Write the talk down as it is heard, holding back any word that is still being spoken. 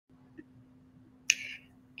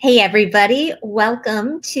Hey everybody,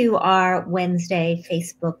 welcome to our Wednesday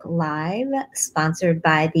Facebook Live, sponsored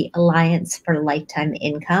by the Alliance for Lifetime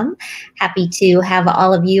Income. Happy to have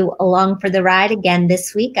all of you along for the ride again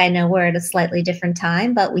this week. I know we're at a slightly different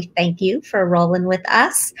time, but we thank you for rolling with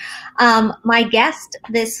us. My guest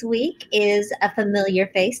this week is a familiar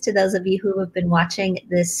face to those of you who have been watching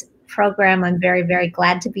this program. I'm very, very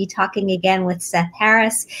glad to be talking again with Seth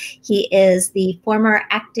Harris. He is the former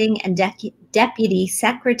acting and Deputy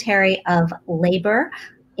Secretary of Labor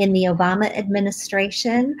in the Obama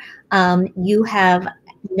administration. You have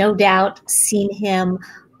no doubt seen him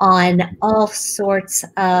on all sorts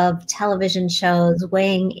of television shows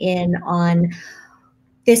weighing in on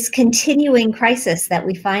this continuing crisis that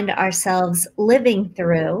we find ourselves living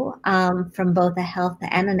through from both a health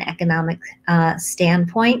and an economic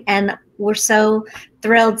standpoint. And we're so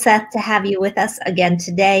thrilled, Seth, to have you with us again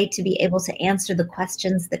today to be able to answer the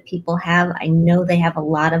questions that people have. I know they have a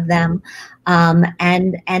lot of them,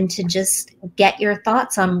 and to just get your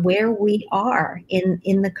thoughts on where we are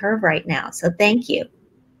in the curve right now. So thank you.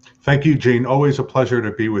 Thank you, Jean. Always a pleasure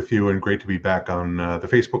to be with you and great to be back on the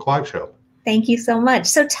Facebook Live show. Thank you so much.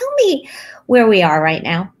 So tell me where we are right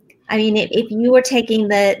now. I mean, if you were taking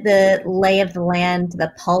the lay of the land,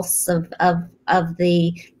 the pulse of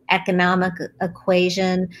the economic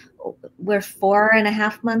equation, we're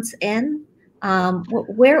 4.5 months in.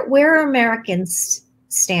 Where are Americans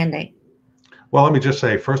standing? Well, let me just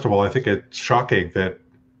say, first of all, I think it's shocking that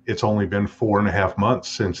it's only been 4.5 months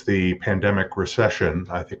since the pandemic recession,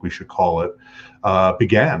 I think we should call it,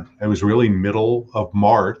 began. It was really middle of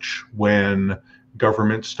March when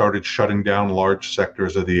government started shutting down large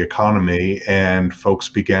sectors of the economy and folks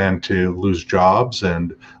began to lose jobs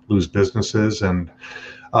and lose businesses. And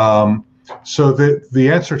so the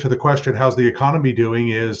answer to the question, how's the economy doing,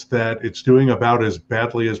 is that it's doing about as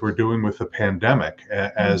badly as we're doing with the pandemic.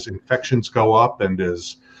 As infections go up and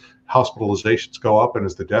as hospitalizations go up and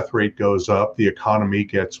as the death rate goes up, the economy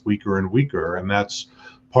gets weaker and weaker. And that's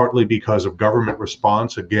partly because of government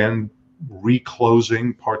response, again,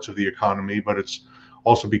 reclosing parts of the economy, but it's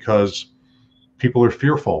also because people are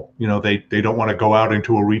fearful. You know, they don't want to go out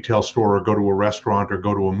into a retail store or go to a restaurant or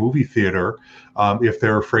go to a movie theater if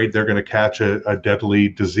they're afraid they're going to catch a deadly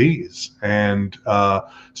disease. And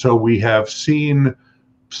so we have seen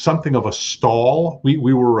something of a stall. We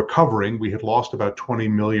were recovering. We had lost about 20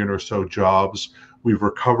 million or so jobs. We've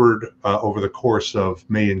recovered over the course of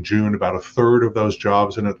May and June about 1/3 of those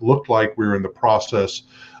jobs, and it looked like we were in the process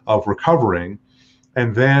of recovering.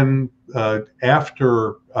 And then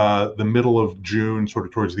after the middle of June, sort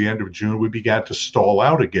of towards the end of June, we began to stall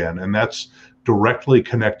out again. And that's directly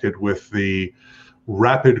connected with the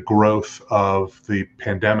rapid growth of the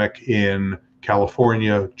pandemic in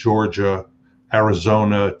California, Georgia,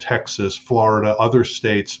 Arizona, Texas, Florida, other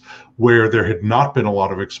states where there had not been a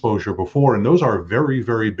lot of exposure before. And those are very,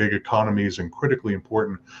 very big economies and critically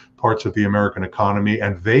important parts of the American economy.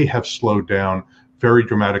 And they have slowed down very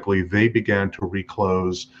dramatically. They began to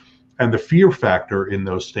reclose. And the fear factor in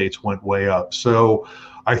those states went way up. So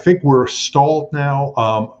I think we're stalled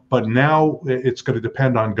now, but now it's going to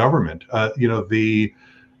depend on government. The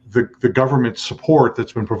government support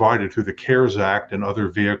that's been provided through the CARES Act and other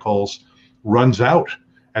vehicles runs out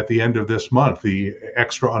at the end of this month. The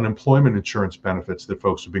extra unemployment insurance benefits that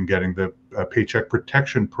folks have been getting, the Paycheck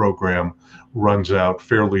Protection Program runs out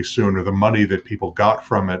fairly soon, or the money that people got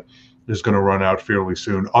from it is going to run out fairly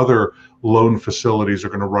soon. Other loan facilities are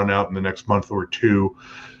going to run out in the next month or two.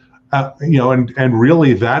 And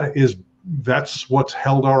really that's what's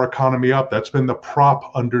held our economy up. That's been the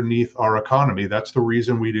prop underneath our economy. That's the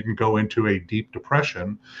reason we didn't go into a deep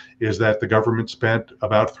depression, is that the government spent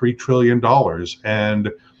about $3 trillion.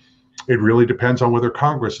 And it really depends on whether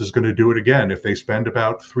Congress is going to do it again. If they spend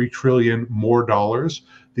about $3 trillion more dollars,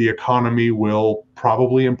 the economy will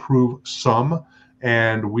probably improve some,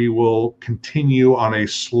 and we will continue on a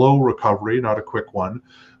slow recovery, not a quick one.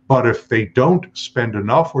 But if they don't spend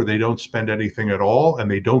enough, or they don't spend anything at all,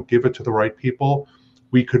 and they don't give it to the right people,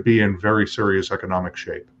 we could be in very serious economic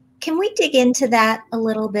shape. Can we dig into that a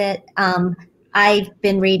little bit? I've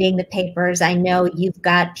been reading the papers. I know you've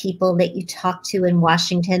got people that you talk to in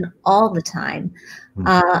Washington all the time.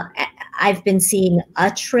 I've been seeing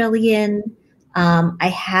 $1 trillion. I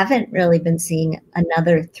haven't really been seeing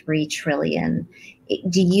another $3 trillion.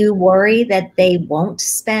 Do you worry that they won't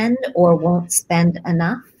spend or won't spend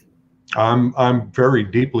enough? I'm very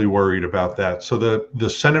deeply worried about that. So the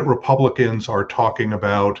Senate Republicans are talking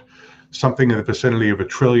about something in the vicinity of $1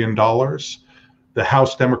 trillion. The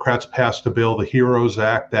House Democrats passed a bill, the HEROES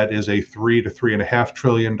Act, that is a $3 to $3.5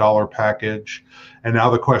 trillion package. And now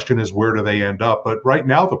the question is, where do they end up? But right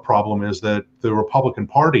now, the problem is that the Republican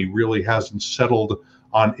Party really hasn't settled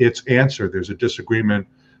on its answer. There's a disagreement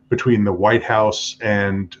between the White House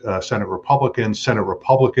and Senate Republicans. Senate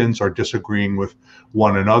Republicans are disagreeing with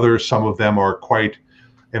one another. Some of them are quite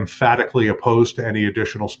emphatically opposed to any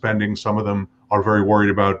additional spending. Some of them are very worried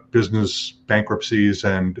about business bankruptcies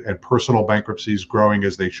and personal bankruptcies growing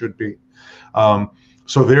as they should be.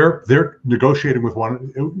 So they're negotiating with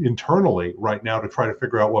one internally right now to try to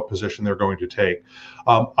figure out what position they're going to take.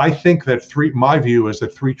 I think that my view is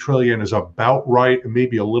that $3 trillion is about right,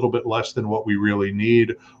 maybe a little bit less than what we really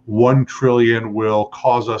need. $1 trillion will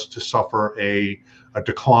cause us to suffer a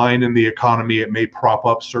decline in the economy. It may prop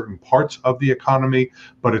up certain parts of the economy,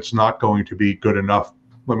 but it's not going to be good enough.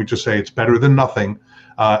 Let me just say it's better than nothing.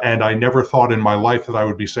 And I never thought in my life that I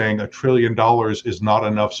would be saying $1 trillion is not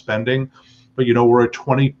enough spending. But, we're a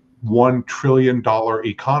 $21 trillion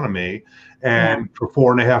economy. And for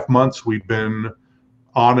 4.5 months, we've been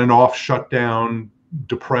on and off, shut down,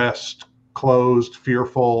 depressed, closed,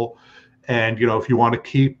 fearful. And, if you want to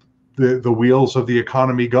keep the wheels of the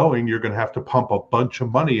economy going, you're going to have to pump a bunch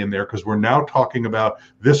of money in there, because we're now talking about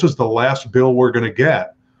this is the last bill we're going to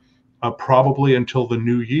get, probably until the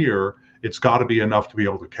new year. It's got to be enough to be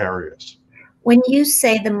able to carry us. When you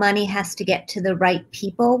say the money has to get to the right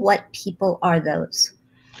people, what people are those?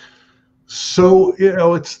 So,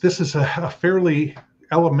 this is a fairly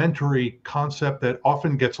elementary concept that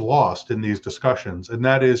often gets lost in these discussions. And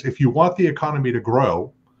that is, if you want the economy to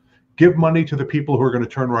grow, give money to the people who are going to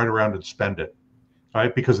turn right around and spend it,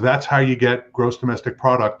 right? Because that's how you get gross domestic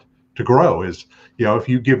product to grow is, if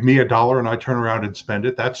you give me $1 and I turn around and spend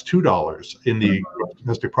it, that's $2 in the gross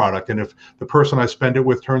domestic product. And if the person I spend it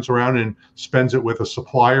with turns around and spends it with a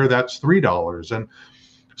supplier, that's $3. And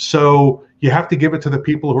so you have to give it to the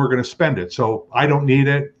people who are going to spend it. So I don't need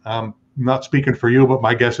it. I'm not speaking for you, but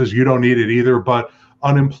my guess is you don't need it either. But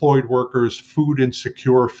unemployed workers, food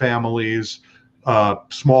insecure families,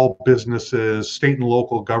 small businesses, state and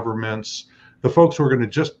local governments, the folks who are going to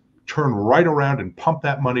just turn right around and pump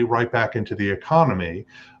that money right back into the economy.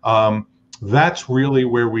 That's really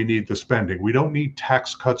where we need the spending. We don't need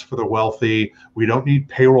tax cuts for the wealthy. We don't need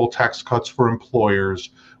payroll tax cuts for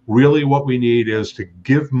employers. Really what we need is to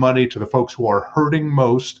give money to the folks who are hurting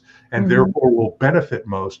most and therefore will benefit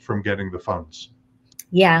most from getting the funds.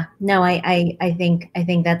 Yeah, no, I think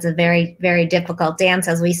that's a very, very difficult dance,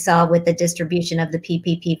 as we saw with the distribution of the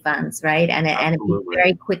PPP funds, right? And it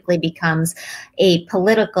very quickly becomes a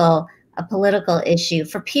political issue.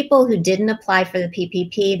 For people who didn't apply for the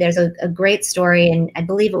PPP, there's a great story, and I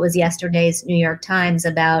believe it was yesterday's New York Times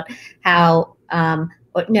about how,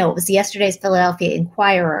 no, it was yesterday's Philadelphia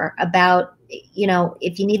Inquirer about,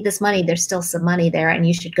 if you need this money, there's still some money there, and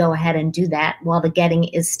you should go ahead and do that while the getting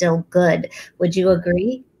is still good. Would you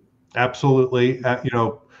agree? Absolutely.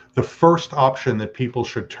 The first option that people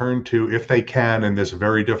should turn to, if they can in this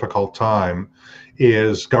very difficult time,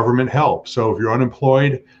 is government help. So if you're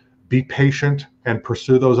unemployed, be patient and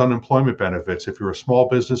pursue those unemployment benefits. If you're a small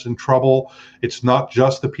business in trouble, it's not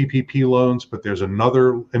just the PPP loans, but there's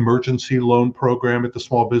another emergency loan program at the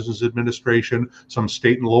Small Business Administration. Some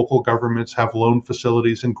state and local governments have loan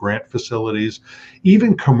facilities and grant facilities.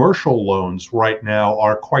 Even commercial loans right now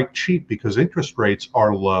are quite cheap because interest rates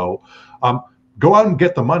are low. Go out and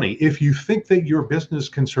get the money. If you think that your business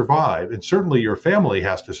can survive, and certainly your family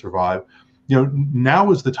has to survive, now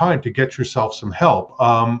is the time to get yourself some help.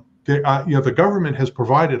 The government has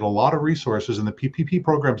provided a lot of resources, and the PPP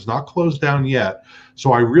program is not closed down yet.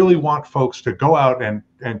 So I really want folks to go out and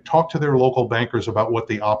talk to their local bankers about what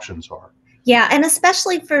the options are. Yeah, and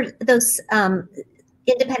especially for those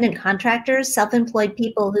independent contractors, self-employed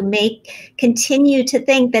people who may continue to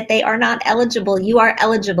think that they are not eligible. You are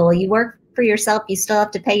eligible. You work for yourself. You still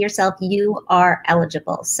have to pay yourself. You are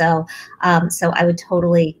eligible. So I would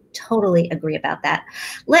totally agree about that.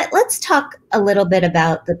 Let's talk a little bit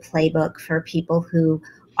about the playbook for people who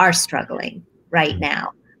are struggling right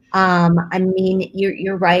now. I mean,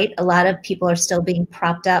 you're right. A lot of people are still being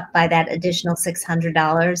propped up by that additional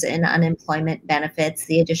 $600 in unemployment benefits,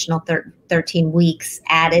 the additional 13 weeks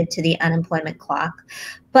added to the unemployment clock.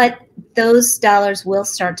 But those dollars will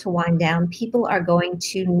start to wind down. People are going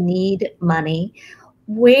to need money.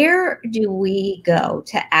 Where do we go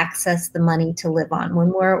to access the money to live on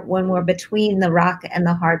when we're between the rock and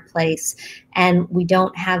the hard place and we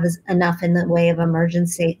don't have enough in the way of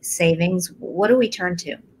emergency savings? What do we turn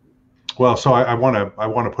to? Well, so I want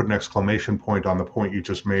to put an exclamation point on the point you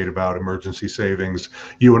just made about emergency savings.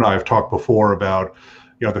 You and I have talked before about,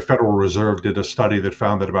 The Federal Reserve did a study that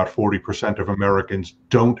found that about 40% of Americans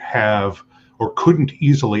don't have or couldn't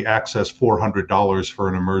easily access $400 for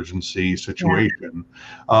an emergency situation.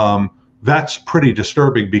 Yeah. That's pretty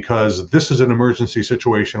disturbing, because this is an emergency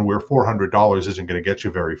situation where $400 isn't going to get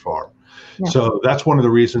you very far. Yeah. So that's one of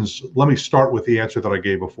the reasons. Let me start with the answer that I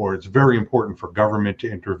gave before. It's very important for government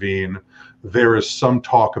to intervene. There is some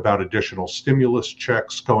talk about additional stimulus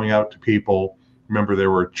checks going out to people. Remember,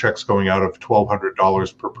 there were checks going out of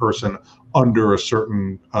 $1,200 per person under a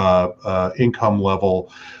certain income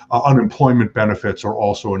level. Unemployment benefits are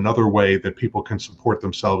also another way that people can support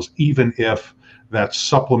themselves, even if that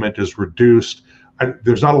supplement is reduced.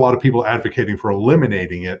 There's not a lot of people advocating for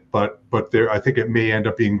eliminating it, but I think it may end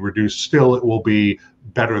up being reduced. Still, it will be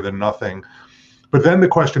better than nothing. But then the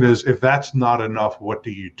question is, if that's not enough, what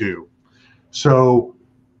do you do? So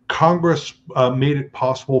Congress made it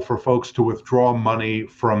possible for folks to withdraw money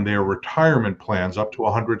from their retirement plans up to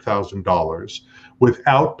 $100,000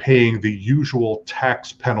 without paying the usual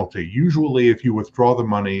tax penalty. Usually, if you withdraw the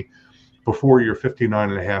money before you're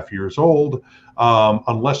 59 and a half years old,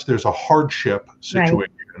 unless there's a hardship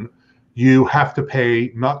situation, right, you have to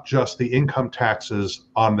pay not just the income taxes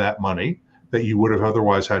on that money that you would have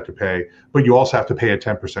otherwise had to pay, but you also have to pay a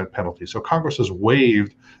 10% penalty. So Congress has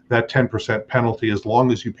waived that 10% penalty as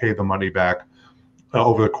long as you pay the money back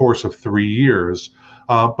over the course of 3 years.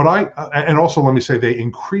 And also let me say, they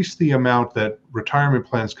increased the amount that retirement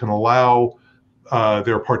plans can allow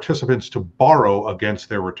their participants to borrow against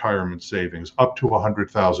their retirement savings up to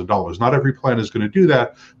 $100,000. Not every plan is going to do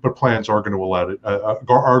that, but plans are going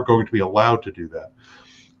to be allowed to do that.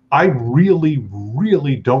 I really,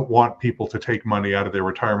 really don't want people to take money out of their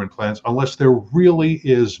retirement plans unless there really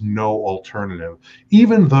is no alternative.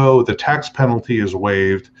 Even though the tax penalty is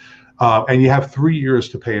waived and you have 3 years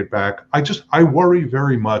to pay it back, I worry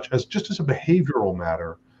very much, as a behavioral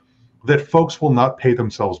matter, that folks will not pay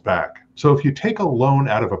themselves back. So if you take a loan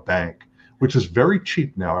out of a bank, which is very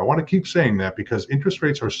cheap now, I want to keep saying that because interest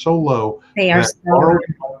rates are so low. They are so low.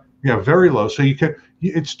 Yeah, very low. So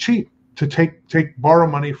it's cheap to borrow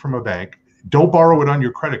money from a bank. Don't borrow it on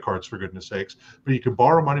your credit cards, for goodness sakes, but you can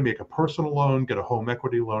borrow money, make a personal loan, get a home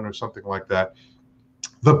equity loan or something like that.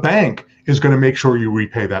 The bank is going to make sure you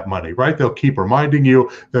repay that money, right? They'll keep reminding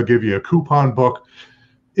you, they'll give you a coupon book.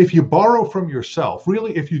 If you borrow from yourself,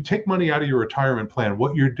 really, if you take money out of your retirement plan,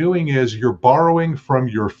 what you're doing is you're borrowing from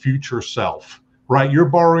your future self, right? You're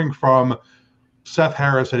borrowing from Seth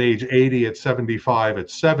Harris at age 80, at 75,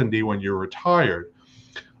 at 70 when you're retired.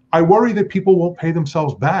 I worry that people won't pay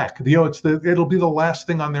themselves back. It'll be the last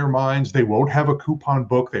thing on their minds. They won't have a coupon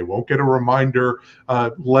book. They won't get a reminder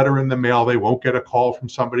letter in the mail. They won't get a call from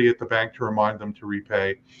somebody at the bank to remind them to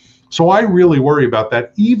repay. So I really worry about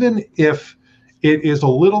that. Even if it is a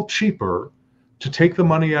little cheaper to take the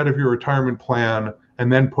money out of your retirement plan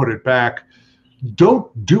and then put it back,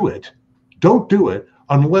 don't do it. Don't do it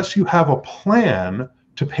unless you have a plan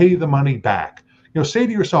to pay the money back. Say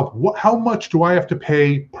to yourself, how much do I have to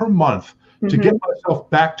pay per month to get myself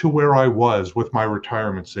back to where I was with my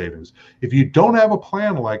retirement savings? If you don't have a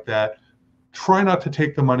plan like that, try not to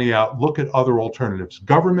take the money out. Look at other alternatives.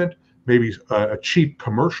 Government, maybe a cheap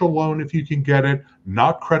commercial loan if you can get it,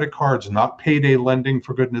 not credit cards, not payday lending,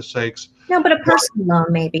 for goodness sakes. No, but a personal loan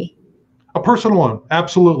maybe. A personal loan,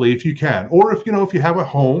 absolutely, if you can. Or if you have a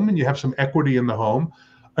home and you have some equity in the home,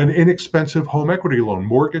 an inexpensive home equity loan.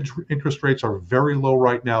 Mortgage interest rates are very low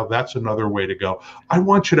right now. That's another way to go. I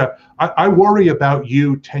worry about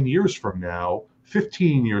you 10 years from now,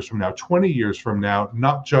 15 years from now, 20 years from now,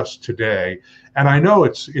 not just today. And I know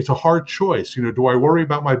it's a hard choice. Do I worry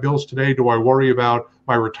about my bills today? Do I worry about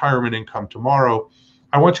my retirement income tomorrow?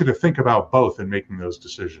 I want you to think about both in making those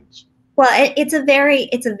decisions. Well, it's a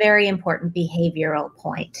very important behavioral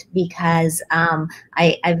point, because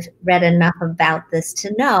I've read enough about this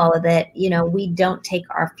to know that, we don't take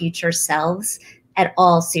our future selves at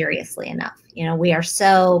all seriously enough. We are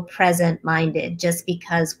so present minded just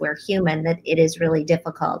because we're human that it is really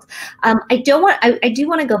difficult. I do want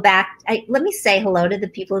to go back. Let me say hello to the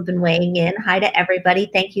people who've been weighing in. Hi to everybody.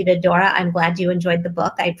 Thank you to Dora. I'm glad you enjoyed the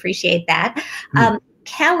book. I appreciate that.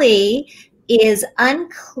 Kelly is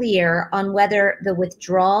unclear on whether the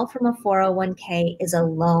withdrawal from a 401k is a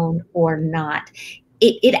loan or not.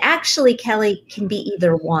 It actually, Kelly, can be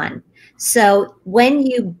either one. So when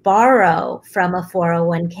you borrow from a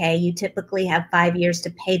 401k, you typically have 5 years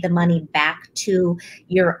to pay the money back to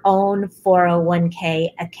your own 401k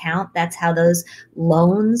account. That's how those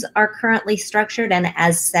loans are currently structured. And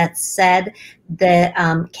as Seth said, the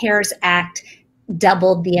CARES Act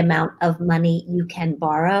doubled the amount of money you can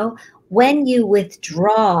borrow. When you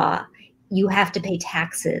withdraw, you have to pay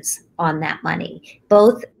taxes on that money.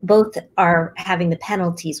 Both are having the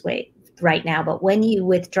penalties right now, but when you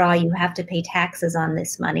withdraw, you have to pay taxes on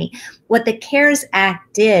this money. What the CARES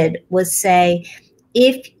Act did was say,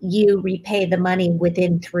 if you repay the money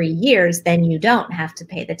within 3 years, then you don't have to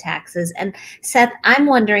pay the taxes. And Seth, I'm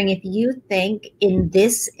wondering if you think in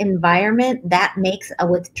this environment that makes a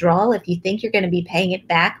withdrawal, if you think you're going to be paying it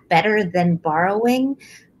back, better than borrowing,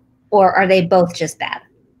 or are they both just bad?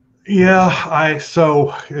 Yeah,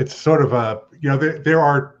 so it's sort of a, there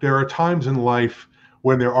are times in life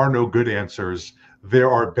when there are no good answers.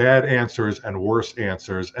 There are bad answers and worse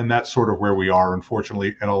answers, and that's sort of where we are,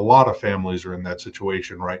 unfortunately. And a lot of families are in that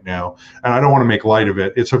situation right now. And I don't want to make light of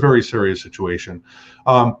it. It's a very serious situation.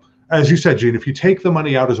 As you said, Gene, if you take the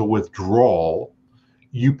money out as a withdrawal,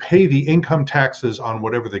 you pay the income taxes on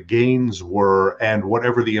whatever the gains were and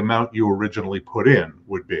whatever the amount you originally put in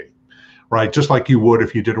would be. Right? Just like you would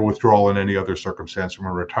if you did a withdrawal in any other circumstance from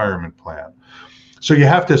a retirement plan. So you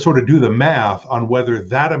have to sort of do the math on whether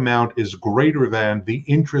that amount is greater than the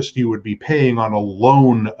interest you would be paying on a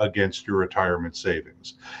loan against your retirement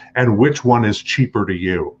savings, and which one is cheaper to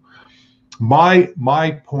you.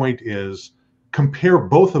 My point is, compare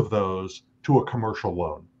both of those to a commercial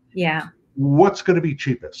loan. Yeah. What's going to be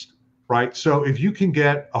cheapest, right? So if you can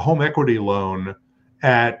get a home equity loan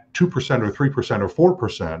at 2% or 3% or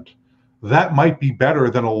 4%, that might be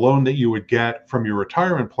better than a loan that you would get from your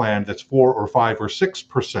retirement plan that's 4 or 5 or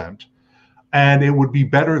 6%. And it would be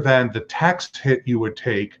better than the tax hit you would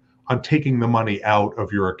take on taking the money out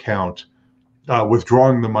of your account,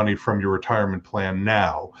 withdrawing the money from your retirement plan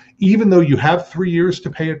now. Even though you have 3 years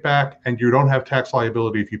to pay it back and you don't have tax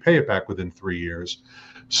liability if you pay it back within 3 years,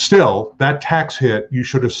 still, that tax hit, you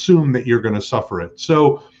should assume that you're going to suffer it.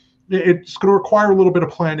 So it's going to require a little bit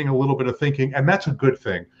of planning, a little bit of thinking, and that's a good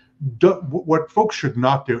thing. What folks should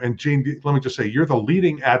not do, and Gene, let me just say, you're the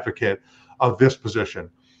leading advocate of this position.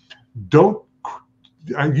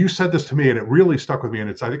 You said this to me and it really stuck with me, and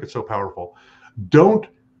I think it's so powerful. Don't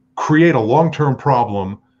create a long-term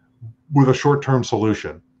problem with a short-term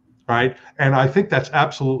solution, right? And I think that's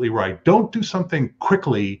absolutely right. Don't do something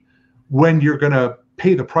quickly when you're going to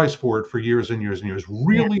pay the price for it for years and years and years.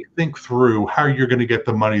 Really think through how you're going to get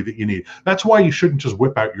the money that you need. That's why you shouldn't just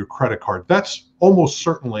whip out your credit card. That's almost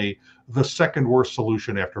certainly the second worst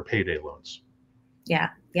solution after payday loans. Yeah.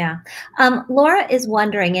 Laura is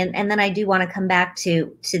wondering, and then I do want to come back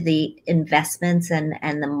to the investments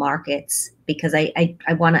and the markets, because I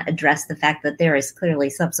want to address the fact that there is clearly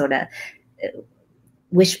some sort of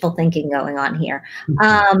wishful thinking going on here.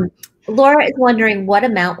 Laura is wondering, what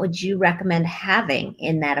amount would you recommend having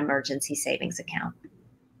in that emergency savings account?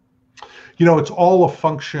 It's all a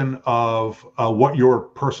function of what your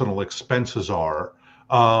personal expenses are.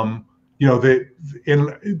 The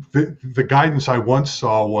guidance I once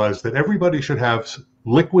saw was that everybody should have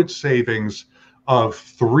liquid savings of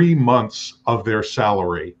 3 months of their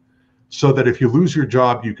salary, so that if you lose your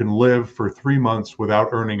job, you can live for 3 months without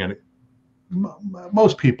earning any.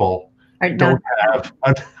 Most people don't have,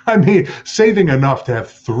 I mean, saving enough to have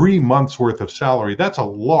 3 months worth of salary, that's a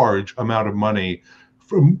large amount of money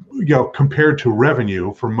from, compared to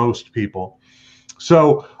revenue for most people.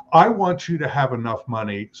 So I want you to have enough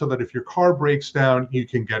money so that if your car breaks down, you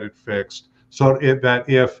can get it fixed. So that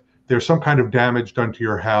if there's some kind of damage done to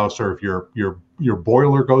your house, or if your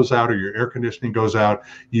boiler goes out or your air conditioning goes out,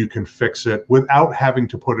 you can fix it without having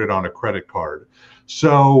to put it on a credit card.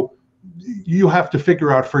 So you have to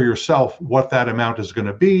figure out for yourself what that amount is going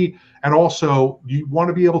to be. And also, you want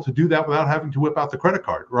to be able to do that without having to whip out the credit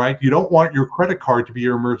card, right? You don't want your credit card to be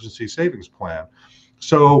your emergency savings plan.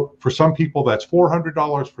 So for some people, that's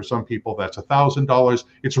 $400. For some people, that's $1,000.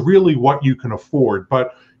 It's really what you can afford.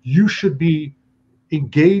 But you should be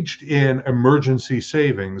engaged in emergency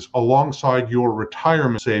savings alongside your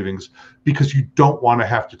retirement savings, because you don't want to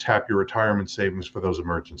have to tap your retirement savings for those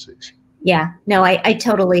emergencies. Yeah, no, I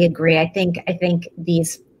totally agree. I think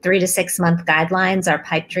these 3 to 6 month guidelines are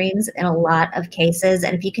pipe dreams in a lot of cases.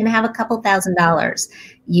 And if you can have a couple $1,000s,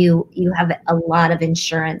 you have a lot of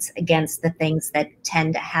insurance against the things that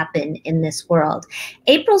tend to happen in this world.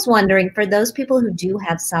 April's wondering, for those people who do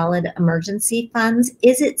have solid emergency funds,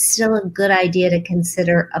 is it still a good idea to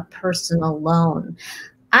consider a personal loan?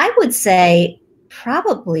 I would say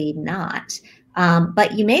probably not.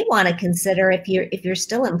 But you may want to consider, if you're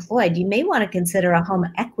still employed, you may want to consider a home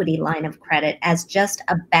equity line of credit as just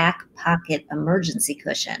a back pocket emergency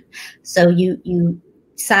cushion. So you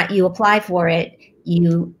apply for it,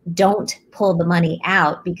 you don't pull the money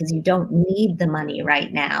out because you don't need the money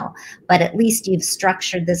right now, but at least you've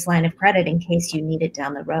structured this line of credit in case you need it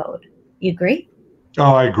down the road. You agree?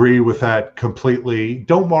 Oh, I agree with that completely.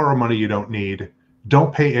 Don't borrow money you don't need.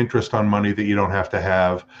 Don't pay interest on money that you don't have to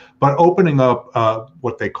have. But opening up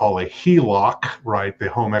what they call a HELOC, right, the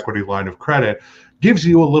home equity line of credit, gives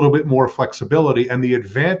you a little bit more flexibility. And the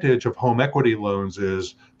advantage of home equity loans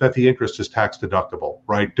is that the interest is tax deductible,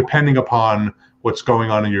 right? Depending upon what's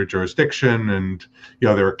going on in your jurisdiction, and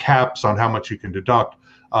there are caps on how much you can deduct.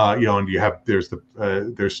 And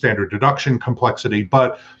there's standard deduction complexity,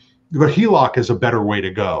 but the HELOC is a better way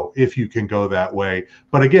to go if you can go that way.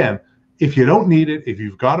 But again, if you don't need it, if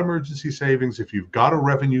you've got emergency savings, if you've got a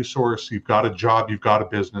revenue source, you've got a job, you've got a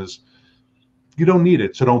business, you don't need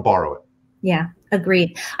it, so don't borrow it. Yeah,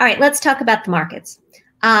 agreed. All right, let's talk about the markets.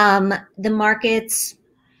 The markets,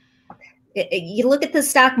 you look at the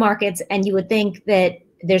stock markets and you would think that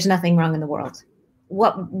there's nothing wrong in the world.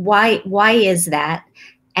 Why is that?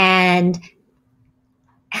 And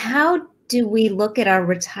how do we look at our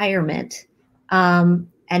retirement and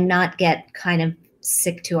not get kind of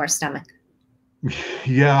sick to our stomach?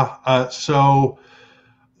 Yeah. So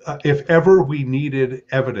if ever we needed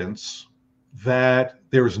evidence that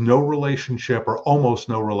there's no relationship or almost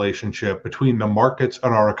no relationship between the markets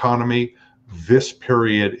and our economy, this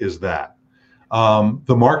period is that.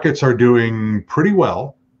 The markets are doing pretty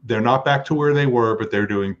well. They're not back to where they were, but they're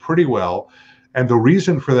doing pretty well. And the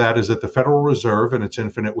reason for that is that the Federal Reserve, in its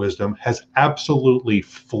infinite wisdom, has absolutely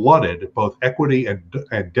flooded both equity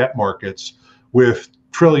and debt markets with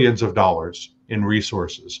trillions of dollars in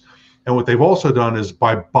resources. And what they've also done is,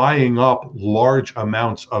 by buying up large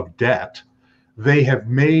amounts of debt, they have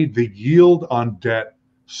made the yield on debt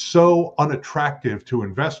so unattractive to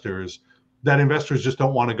investors that investors just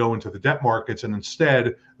don't want to go into the debt markets, and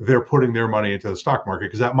instead they're putting their money into the stock market,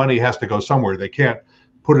 because that money has to go somewhere. They can't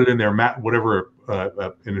put it in their whatever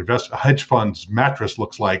a hedge fund's mattress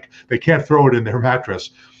looks like. They can't throw it in their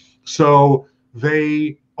mattress. So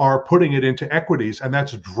they are putting it into equities, and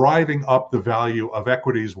that's driving up the value of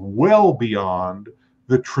equities well beyond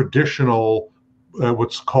the traditional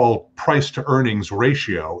what's called price to earnings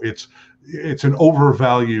ratio. It's an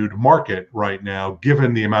overvalued market right now,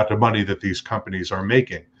 given the amount of money that these companies are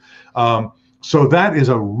making. So that is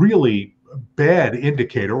a really bad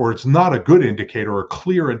indicator, or it's not a good indicator, or a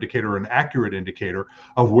clear indicator, an accurate indicator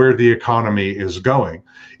of where the economy is going.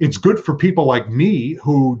 It's good for people like me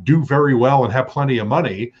who do very well and have plenty of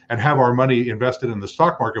money and have our money invested in the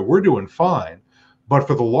stock market. We're doing fine. But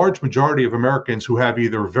for the large majority of Americans who have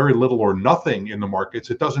either very little or nothing in the markets,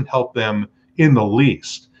 it doesn't help them in the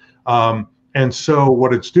least. And so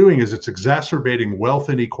what it's doing is it's exacerbating wealth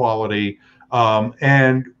inequality.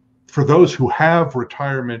 And for those who have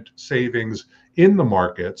retirement savings in the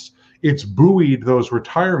markets, it's buoyed those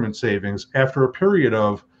retirement savings after a period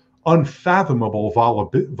of unfathomable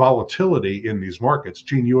volatility in these markets.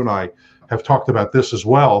 Gene, you and I have talked about this as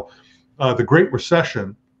well. The Great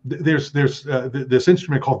Recession, there's this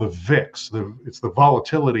instrument called the VIX. It's the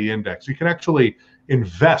volatility index. You can actually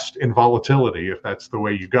invest in volatility if that's the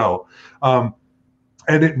way you go.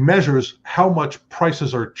 And it measures how much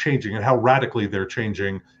prices are changing and how radically they're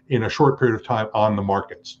changing in a short period of time on the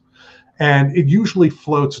markets. And it usually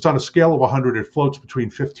floats, it's on a scale of 100, it floats between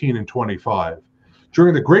 15 and 25.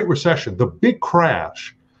 During the Great Recession, the big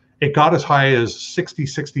crash, it got as high as 60,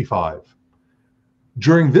 65.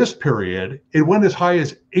 During this period, it went as high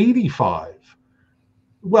as 85.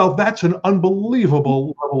 Well, that's an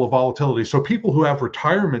unbelievable level of volatility. So people who have their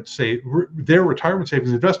retirement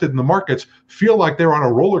savings invested in the markets feel like they're on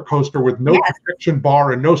a roller coaster with no protection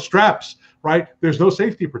bar and no straps, right? There's no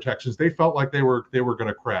safety protections. They felt like they were going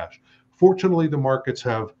to crash. Fortunately, the markets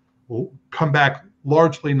have come back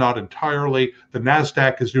largely, not entirely. The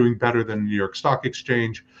NASDAQ is doing better than the New York Stock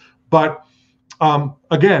Exchange. But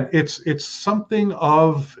again, it's something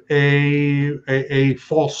of a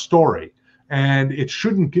false story. And it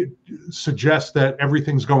shouldn't suggest that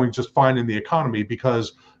everything's going just fine in the economy,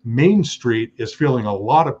 because Main Street is feeling a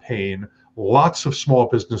lot of pain, lots of small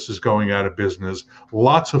businesses going out of business,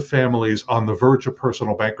 lots of families on the verge of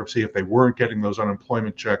personal bankruptcy. If they weren't getting those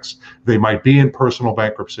unemployment checks, they might be in personal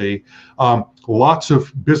bankruptcy. Lots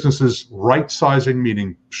of businesses right-sizing,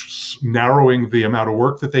 meaning narrowing the amount of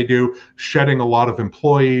work that they do, shedding a lot of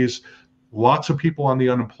employees, lots of people on the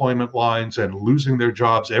unemployment lines and losing their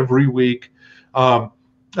jobs every week.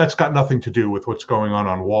 That's got nothing to do with what's going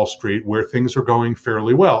on Wall Street, where things are going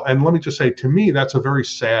fairly well. And let me just say, to me, that's a very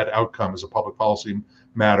sad outcome as a public policy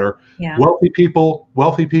matter. Yeah. Wealthy people,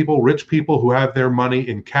 rich people who have their money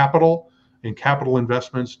in capital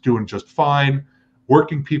investments, doing just fine.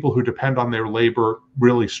 Working people who depend on their labor,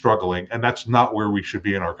 really struggling. And that's not where we should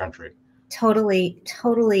be in our country.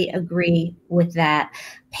 Totally agree with that.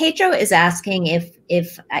 Pedro is asking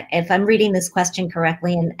if I'm reading this question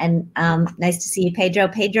correctly, and nice to see you, Pedro.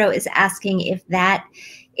 Pedro is asking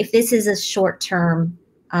if this is a short term.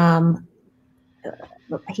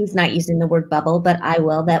 He's not using the word bubble, but I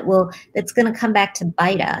will. That's going to come back to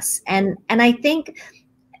bite us. And I think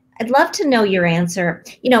I'd love to know your answer.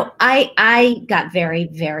 I got very,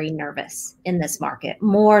 very nervous in this market,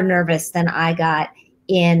 more nervous than I got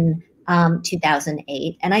in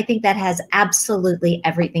 2008. And I think that has absolutely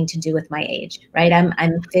everything to do with my age, right? I'm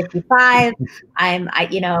 55.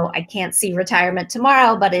 I can't see retirement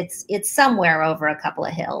tomorrow, but it's somewhere over a couple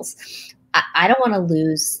of hills. I don't want to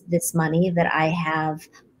lose this money that I have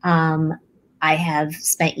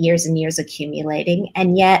spent years and years accumulating.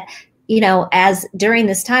 And yet, as during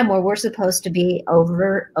this time where we're supposed to be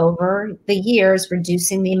over the years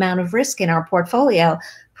reducing the amount of risk in our portfolio,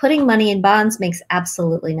 putting money in bonds makes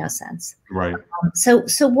absolutely no sense. Right. So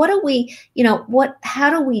what do we, how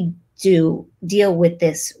do we deal with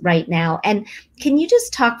this right now? And can you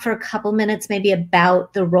just talk for a couple minutes maybe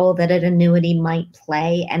about the role that an annuity might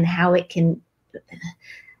play and how it can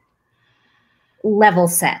level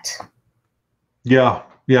set? Yeah.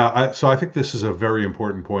 So I think this is a very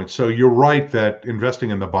important point. So you're right that investing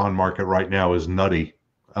in the bond market right now is nutty.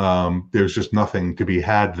 There's just nothing to be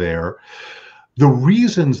had there. The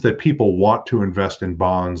reasons that people want to invest in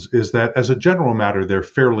bonds is that, as a general matter, they're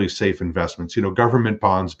fairly safe investments. Government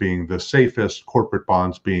bonds being the safest, corporate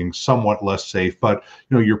bonds being somewhat less safe, but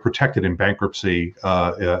you're protected in bankruptcy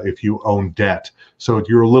if you own debt. So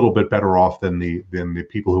you're a little bit better off than the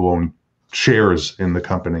people who own shares in the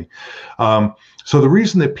company. So the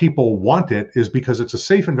reason that people want it is because it's a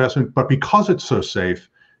safe investment, but because it's so safe,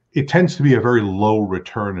 it tends to be a very low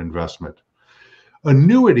return investment.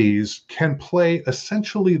 Annuities can play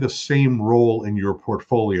essentially the same role in your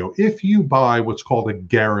portfolio if you buy what's called a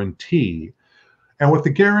guarantee. And what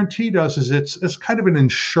the guarantee does is it's kind of an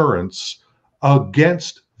insurance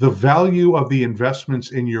against the value of the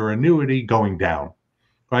investments in your annuity going down,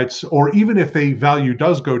 right? Or even if the value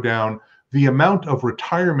does go down, the amount of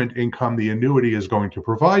retirement income the annuity is going to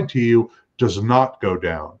provide to you does not go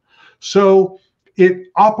down. So it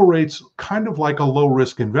operates kind of like a low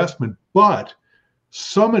risk investment, but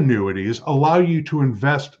some annuities allow you to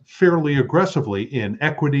invest fairly aggressively in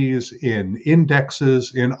equities, in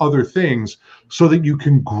indexes, in other things, so that you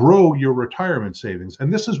can grow your retirement savings.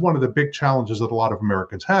 And this is one of the big challenges that a lot of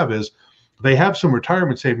Americans have is they have some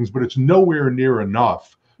retirement savings, but it's nowhere near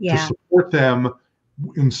enough to support them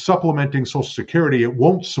in supplementing Social Security. It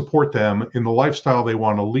won't support them in the lifestyle they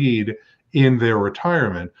want to lead in their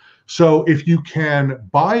retirement. So if you can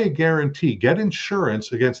buy a guarantee, get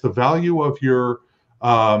insurance against the value of your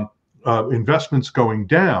investments going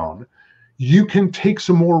down, you can take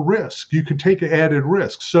some more risk. You can take added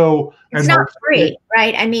risk. So it's not free,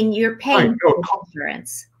 right? I mean, you're paying for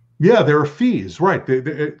insurance. Yeah, there are fees, right?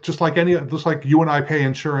 Just like you and I pay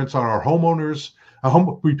insurance on our homeowners.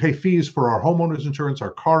 We pay fees for our homeowners insurance,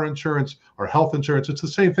 our car insurance, our health insurance. It's the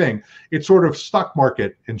same thing. It's sort of stock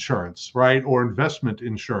market insurance, right? Or investment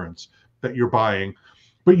insurance that you're buying,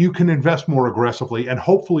 but you can invest more aggressively, and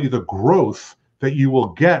hopefully the growth that you will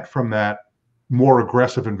get from that more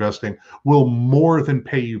aggressive investing will more than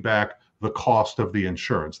pay you back the cost of the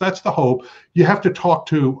insurance. That's the hope. You have to talk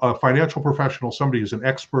to a financial professional, somebody who's an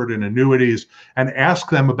expert in annuities, and ask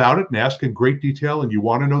them about it, and ask in great detail. And you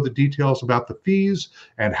want to know the details about the fees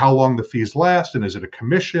and how long the fees last, and is it a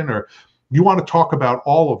commission, or you want to talk about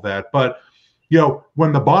all of that. But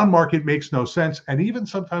when the bond market makes no sense, and even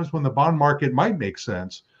sometimes when the bond market might make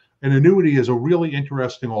sense, an annuity is a really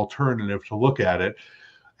interesting alternative to look at it.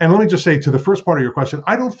 And let me just say, to the first part of your question,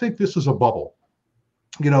 I don't think this is a bubble.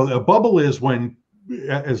 A bubble is when,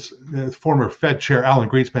 as former Fed Chair Alan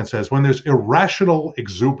Greenspan says, when there's irrational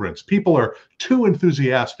exuberance. People are too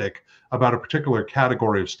enthusiastic about a particular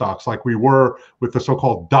category of stocks, like we were with the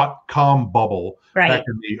so-called dot-com bubble back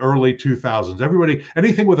in the early 2000s. Everybody,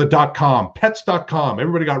 anything with a .com, pets.com,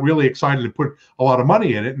 everybody got really excited and put a lot of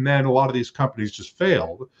money in it, and then a lot of these companies just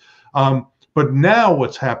failed. But now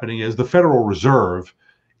what's happening is the Federal Reserve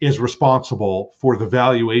is responsible for the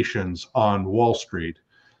valuations on Wall Street.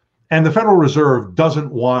 And the Federal Reserve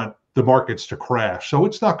doesn't want the markets to crash. So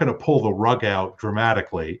it's not going to pull the rug out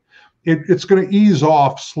dramatically. It's going to ease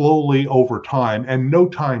off slowly over time, and no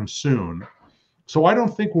time soon. So I don't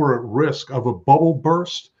think we're at risk of a bubble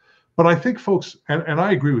burst. But I think folks, and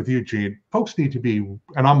I agree with you, Gene, folks need to be,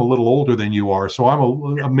 and I'm a little older than you are, so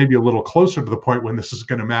I'm maybe a little closer to the point when this is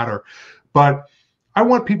going to matter. But I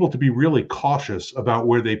want people to be really cautious about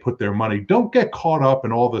where they put their money. Don't get caught up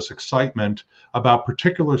in all this excitement about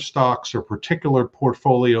particular stocks or particular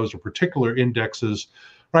portfolios or particular indexes,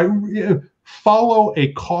 right? Follow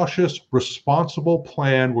a cautious, responsible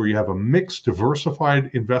plan where you have a mixed, diversified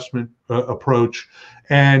investment approach,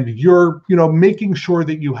 and you're, making sure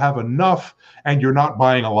that you have enough and you're not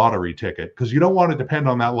buying a lottery ticket, because you don't want to depend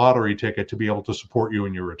on that lottery ticket to be able to support you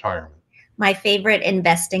in your retirement. My favorite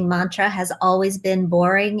investing mantra has always been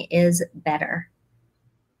boring is better.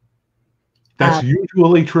 That's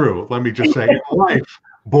usually true. Let me just say, in life,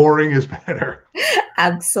 boring is better.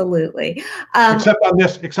 Absolutely. Except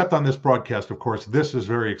on this broadcast, of course. This is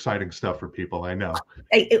very exciting stuff for people, I know.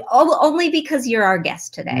 Only because you're our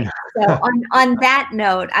guest today. So on that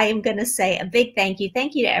note, I am going to say a big thank you.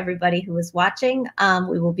 Thank you to everybody who is watching.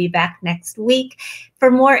 We will be back next week. For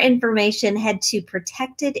more information, head to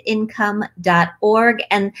protectedincome.org.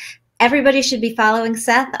 And everybody should be following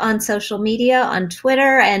Seth on social media, on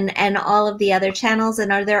Twitter, and all of the other channels.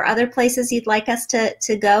 And are there other places you'd like us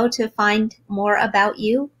to go to find more about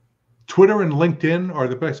you? Twitter and LinkedIn are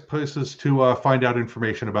the best places to find out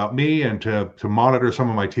information about me and to monitor some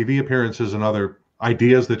of my TV appearances and other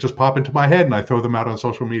ideas that just pop into my head, and I throw them out on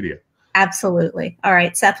social media. Absolutely. All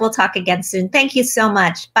right, Seth, we'll talk again soon. Thank you so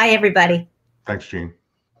much. Bye, everybody. Thanks, Jean.